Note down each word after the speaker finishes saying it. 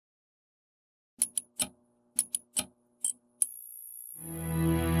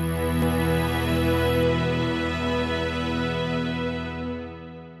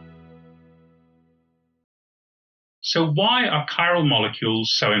So why are chiral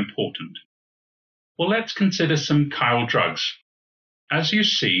molecules so important? Well, let's consider some chiral drugs. As you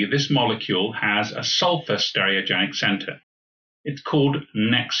see, this molecule has a sulfur stereogenic center. It's called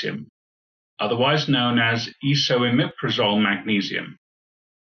Nexium, otherwise known as isoimiprazole magnesium.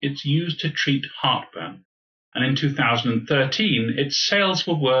 It's used to treat heartburn, and in 2013, its sales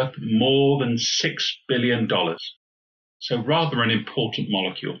were worth more than $6 billion. So rather an important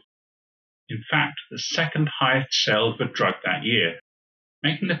molecule. In fact, the second highest sales of a drug that year,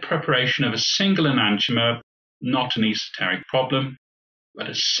 making the preparation of a single enantiomer not an esoteric problem, but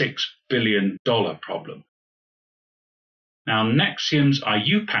a $6 billion problem. Now, Nexium's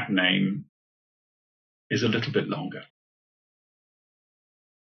IUPAC name is a little bit longer.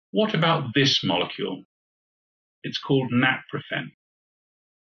 What about this molecule? It's called Naprofen.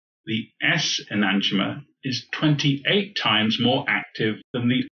 The S-enantiomer is 28 times more active than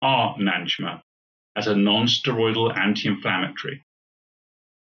the R-enantiomer as a non-steroidal anti-inflammatory.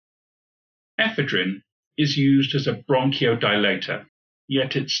 Ephedrine is used as a bronchodilator,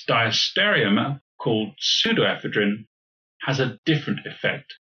 yet its diastereomer, called Pseudoephedrine, has a different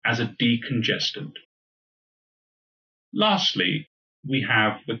effect as a decongestant. Lastly, we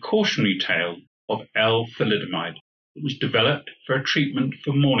have the cautionary tale of L-thalidomide that was developed for a treatment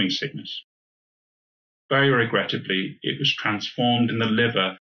for morning sickness. Very regrettably, it was transformed in the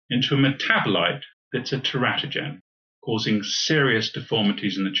liver into a metabolite that's a teratogen, causing serious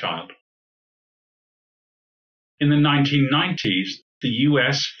deformities in the child. In the 1990s, the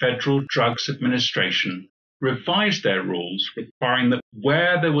US Federal Drugs Administration revised their rules requiring that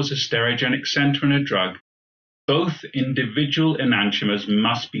where there was a stereogenic center in a drug, both individual enantiomers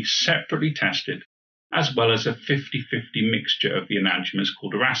must be separately tested, as well as a 50-50 mixture of the enantiomers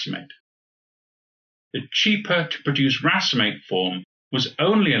called a racemate. The cheaper to produce racemate form was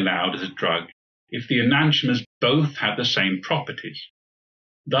only allowed as a drug if the enantiomers both had the same properties.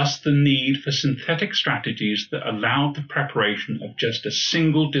 Thus, the need for synthetic strategies that allowed the preparation of just a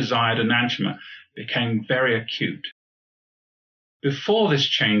single desired enantiomer became very acute. Before this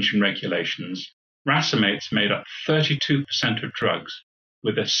change in regulations, racemates made up 32% of drugs,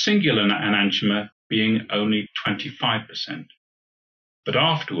 with a singular enantiomer being only 25%. But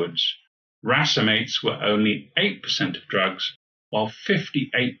afterwards, racemates were only 8% of drugs, while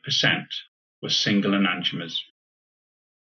 58% were single enantiomers.